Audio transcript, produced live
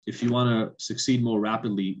if you want to succeed more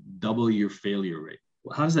rapidly, double your failure rate.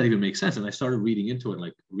 Well, how does that even make sense? And I started reading into it,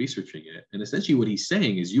 like researching it. And essentially what he's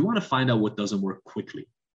saying is you want to find out what doesn't work quickly.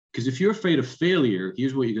 Because if you're afraid of failure,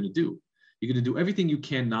 here's what you're going to do. You're going to do everything you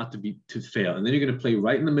can not to fail. And then you're going to play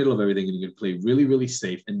right in the middle of everything. And you're going to play really, really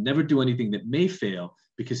safe and never do anything that may fail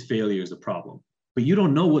because failure is a problem. But you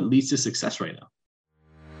don't know what leads to success right now.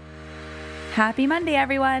 Happy Monday,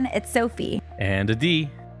 everyone. It's Sophie. And Adi.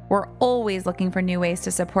 We're always looking for new ways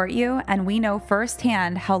to support you, and we know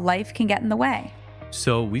firsthand how life can get in the way.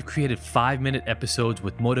 So we've created 5-minute episodes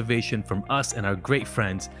with motivation from us and our great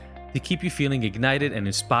friends to keep you feeling ignited and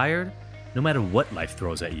inspired no matter what life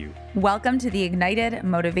throws at you. Welcome to the Ignited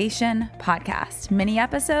Motivation Podcast. Mini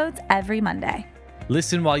episodes every Monday.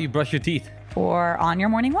 Listen while you brush your teeth. Or on your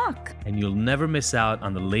morning walk. And you'll never miss out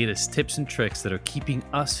on the latest tips and tricks that are keeping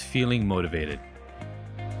us feeling motivated.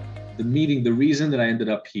 The reason that I ended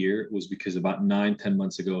up here was because about 9-10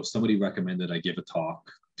 months ago, somebody recommended I give a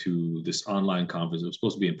talk to this online conference. It was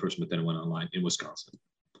supposed to be in person, but then it went online in Wisconsin.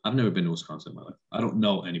 I've never been to Wisconsin in my life. I don't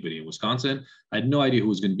know anybody in Wisconsin. I had no idea who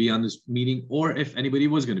was going to be on this meeting or if anybody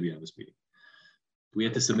was going to be on this meeting. We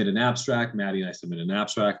had to submit an abstract. Maddie and I submitted an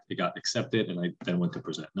abstract. It got accepted, and I then went to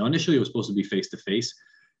present. Now, initially, it was supposed to be face-to-face.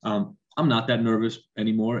 I'm not that nervous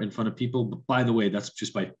anymore in front of people. But by the way, that's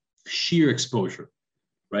just by sheer exposure,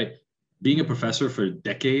 right? Being a professor for a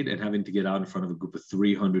decade and having to get out in front of a group of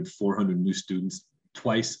 300, 400 new students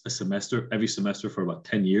twice a semester, every semester for about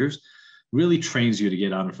 10 years, really trains you to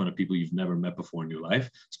get out in front of people you've never met before in your life,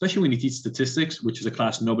 especially when you teach statistics, which is a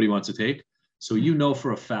class nobody wants to take. So you know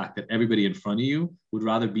for a fact that everybody in front of you would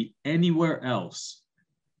rather be anywhere else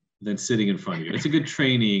than sitting in front of you. It's a good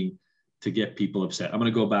training to get people upset. I'm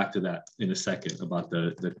going to go back to that in a second about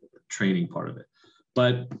the training part of it.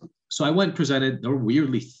 But so I went and presented. There were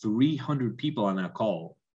weirdly 300 people on that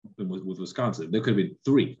call with Wisconsin. There could have been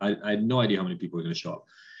 3. I had no idea how many people were going to show up.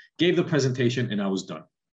 Gave the presentation and I was done.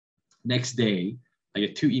 Next day, I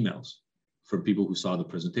get 2 emails from people who saw the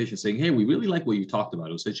presentation saying, hey, we really like what you talked about.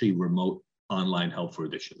 It was essentially remote online help for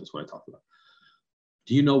addiction. That's what I talked about.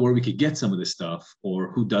 Do you know where we could get some of this stuff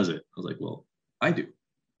or who does it? I was like, well, I do.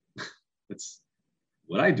 That's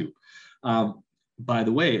what I do. By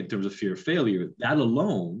the way, in terms of fear of failure, that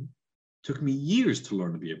alone took me years to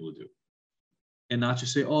learn to be able to do. And not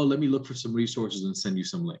just say, oh, let me look for some resources and send you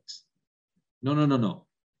some links. No.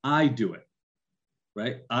 I do it,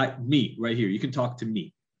 right? Me right here. You can talk to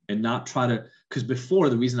me and not try to, because before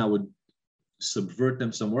the reason I would subvert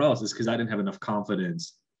them somewhere else is because I didn't have enough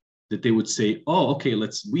confidence that they would say, oh, okay,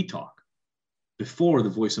 we talk. Before the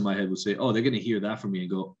voice in my head would say, oh, they're going to hear that from me and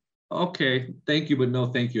go, okay, thank you, but no,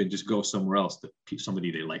 thank you. And just go somewhere else to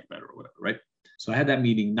somebody they like better or whatever, right? So I had that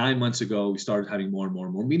meeting 9 months ago. We started having more and more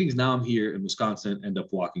and more meetings. Now I'm here in Wisconsin, end up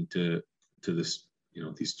walking to this,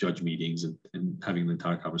 these judge meetings and having the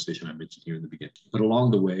entire conversation I mentioned here in the beginning. But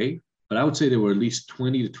along the way, I would say there were at least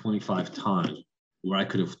 20 to 25 times where I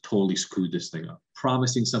could have totally screwed this thing up,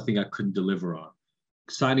 promising something I couldn't deliver on,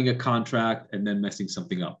 signing a contract and then messing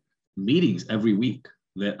something up. Meetings every week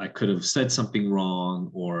that I could have said something wrong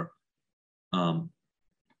or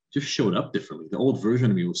just showed up differently. The old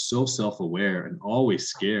version of me was so self-aware and always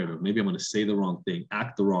scared of maybe I'm going to say the wrong thing,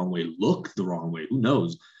 act the wrong way, look the wrong way, who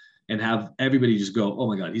knows, and have everybody just go, oh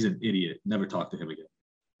my God, he's an idiot, never talk to him again.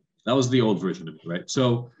 That was the old version of me, right?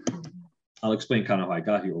 So I'll explain kind of how I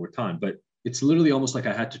got here over time, but it's literally almost like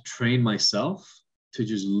I had to train myself to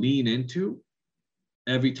just lean into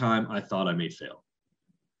every time I thought I may fail.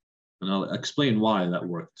 And I'll explain why that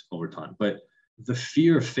worked over time. But the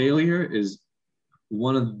fear of failure is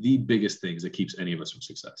one of the biggest things that keeps any of us from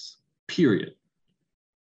success, period.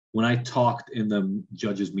 When I talked in the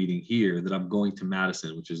judges meeting here that I'm going to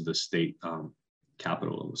Madison, which is the state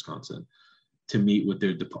capital of Wisconsin, to meet with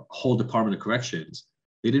their whole Department of Corrections,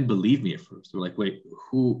 they didn't believe me at first. They were like, wait,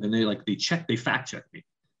 who? And they fact checked me.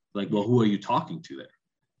 Like, well, who are you talking to there?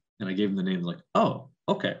 And I gave them the name. Like, oh,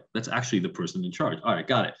 okay, that's actually the person in charge. All right,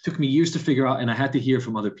 got it. Took me years to figure out, and I had to hear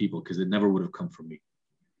from other people because it never would have come from me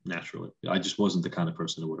naturally. I just wasn't the kind of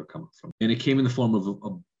person it would have come from. And it came in the form of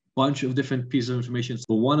a bunch of different pieces of information.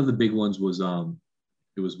 But one of the big ones was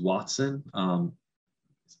it was Watson.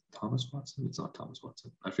 Thomas Watson? It's not Thomas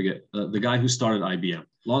Watson. I forget. The guy who started IBM.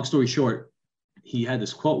 Long story short, he had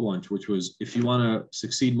this quote once, which was, if you want to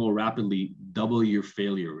succeed more rapidly, double your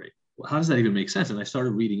failure rate. Well, how does that even make sense? And I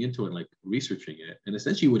started reading into it, like researching it. And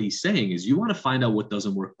essentially what he's saying is you want to find out what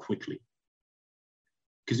doesn't work quickly.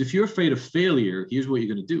 Because if you're afraid of failure, here's what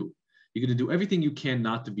you're going to do. You're going to do everything you can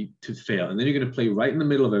not to fail. And then you're going to play right in the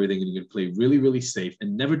middle of everything. And you're going to play really, really safe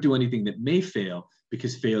and never do anything that may fail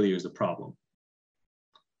because failure is a problem.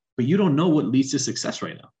 but you don't know what leads to success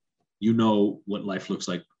right now. You know what life looks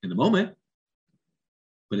like in the moment,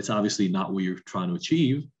 but it's obviously not what you're trying to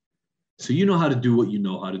achieve. So you know how to do what you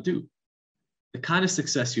know how to do. The kind of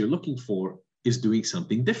success you're looking for is doing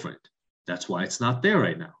something different. That's why it's not there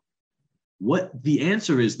right now. What the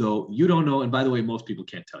answer is, though, you don't know. And by the way, most people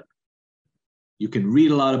can't tell you. You can read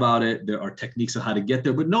a lot about it. There are techniques on how to get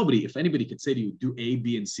there, but nobody, if anybody could say to you, do A,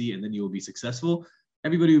 B, and C, and then you will be successful,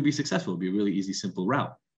 everybody would be successful. It would be a really easy, simple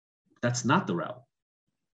route. That's not the route.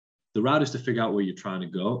 The route is to figure out where you're trying to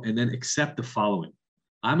go and then accept the following.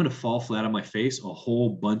 I'm going to fall flat on my face a whole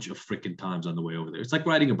bunch of freaking times on the way over there. It's like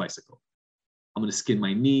riding a bicycle. I'm going to skin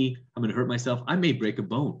my knee. I'm going to hurt myself. I may break a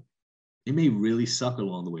bone. It may really suck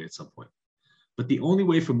along the way at some point. But the only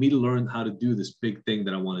way for me to learn how to do this big thing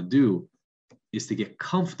that I want to do is to get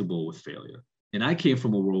comfortable with failure. And I came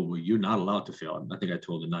from a world where you're not allowed to fail. I think I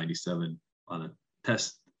told a 97 on a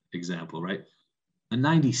test example, right? A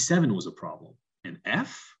 97 was a problem. An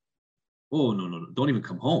F? Oh, no. Don't even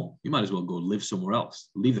come home. You might as well go live somewhere else.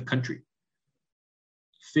 Leave the country.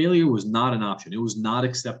 Failure was not an option. It was not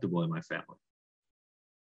acceptable in my family.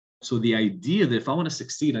 So the idea that if I want to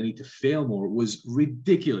succeed, I need to fail more was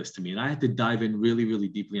ridiculous to me. And I had to dive in really, really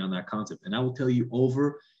deeply on that concept. And I will tell you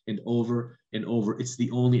over and over and over, it's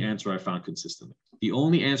the only answer I found consistently. The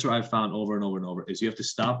only answer I've found over and over and over is you have to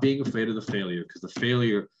stop being afraid of the failure, because the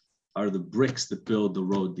failure are the bricks that build the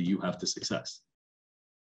road that you have to success.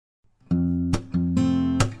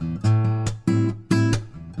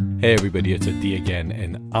 Hey everybody, it's Adi again,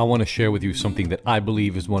 and I want to share with you something that I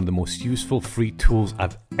believe is one of the most useful free tools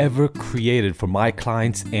I've ever created for my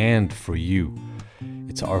clients and for you.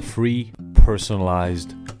 It's our free,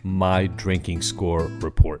 personalized My Drinking Score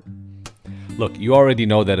report. Look, you already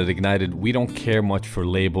know that at Ignited, we don't care much for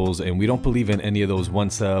labels, and we don't believe in any of those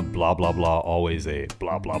once a blah, blah, blah, always a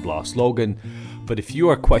blah, blah, blah slogan. But if you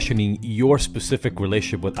are questioning your specific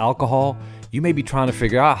relationship with alcohol, you may be trying to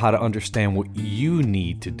figure out how to understand what you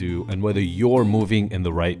need to do and whether you're moving in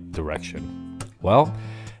the right direction. Well,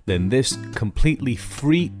 then this completely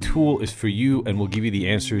free tool is for you and will give you the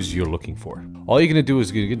answers you're looking for. All you're going to do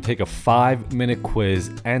is you're going to take a 5-minute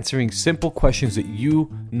quiz answering simple questions that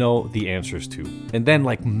you know the answers to. And then,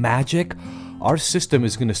 like magic, our system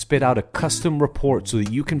is going to spit out a custom report so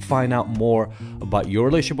that you can find out more about your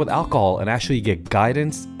relationship with alcohol and actually get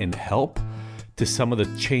guidance and help to some of the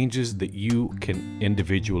changes that you can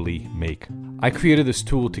individually make. I created this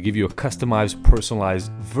tool to give you a customized, personalized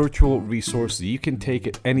virtual resource that you can take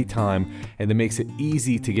at any time, and that makes it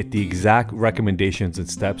easy to get the exact recommendations and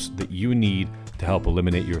steps that you need to help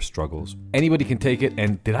eliminate your struggles. Anybody can take it,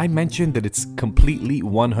 and did I mention that it's completely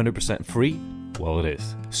 100% free? Well, it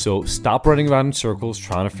is. So stop running around in circles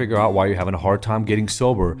trying to figure out why you're having a hard time getting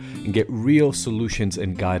sober, and get real solutions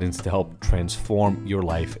and guidance to help transform your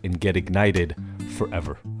life and get ignited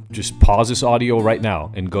forever. Just pause this audio right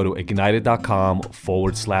now and go to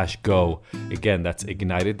ignited.com/go. Again, that's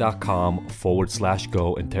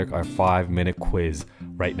ignited.com/go and take our 5-minute quiz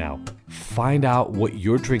right now. Find out what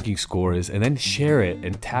your drinking score is and then share it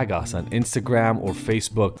and tag us on Instagram or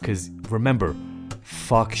Facebook, because remember,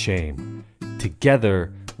 fuck shame.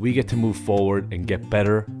 Together, we get to move forward and get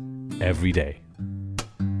better every day.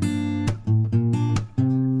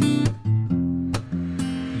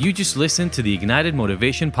 You just listened to the Ignited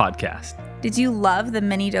Motivation Podcast. Did you love the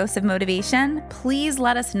mini dose of motivation? Please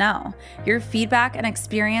let us know. Your feedback and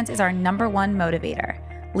experience is our #1 motivator.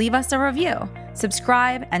 Leave us a review,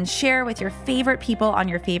 subscribe, and share with your favorite people on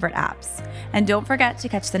your favorite apps. And don't forget to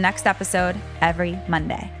catch the next episode every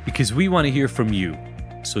Monday. Because we want to hear from you.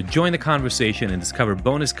 So join the conversation and discover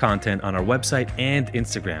bonus content on our website and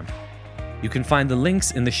Instagram. You can find the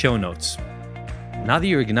links in the show notes. Now that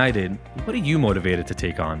you're ignited, what are you motivated to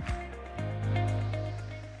take on?